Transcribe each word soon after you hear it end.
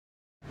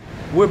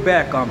We're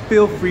back on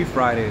Feel Free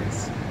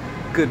Fridays.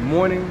 Good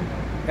morning,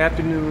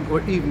 afternoon,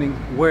 or evening,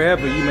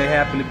 wherever you may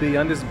happen to be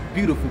on this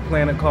beautiful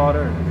planet called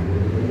Earth.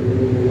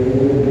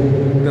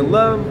 The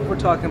love we're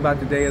talking about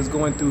today is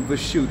going through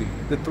Vishuddi,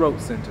 the throat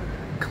center,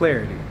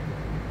 clarity.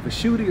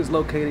 Vishuddi is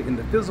located in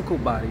the physical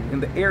body in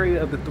the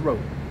area of the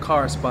throat,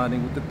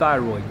 corresponding with the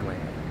thyroid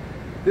gland.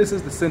 This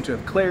is the center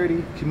of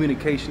clarity,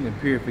 communication, and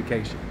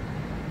purification.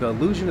 The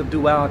illusion of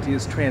duality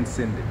is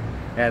transcended,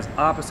 as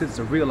opposites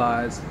are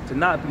realized to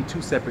not be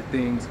two separate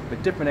things,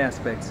 but different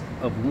aspects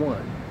of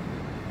one.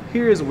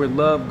 Here is where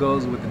love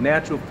goes with the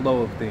natural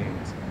flow of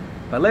things.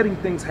 By letting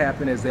things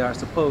happen as they are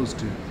supposed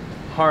to,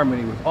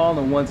 harmony with all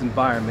in one's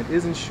environment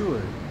is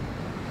ensured.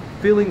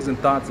 Feelings and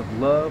thoughts of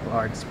love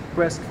are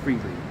expressed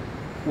freely,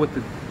 with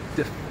a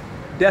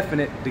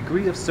definite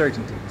degree of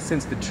certainty,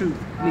 since the truth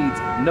needs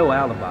no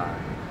alibi.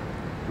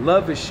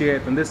 Love is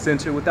shared from this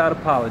center without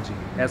apology,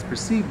 as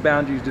perceived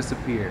boundaries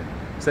disappear,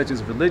 such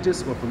as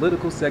religious or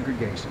political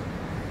segregation.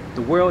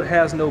 The world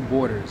has no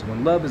borders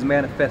when love is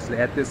manifested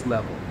at this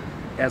level,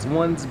 as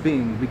one's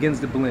being begins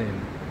to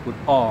blend with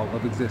all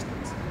of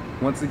existence.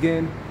 Once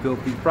again, Feel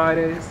Free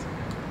Fridays.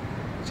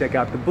 Check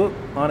out the book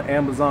on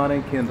Amazon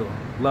and Kindle.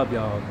 Love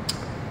y'all.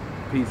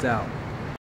 Peace out.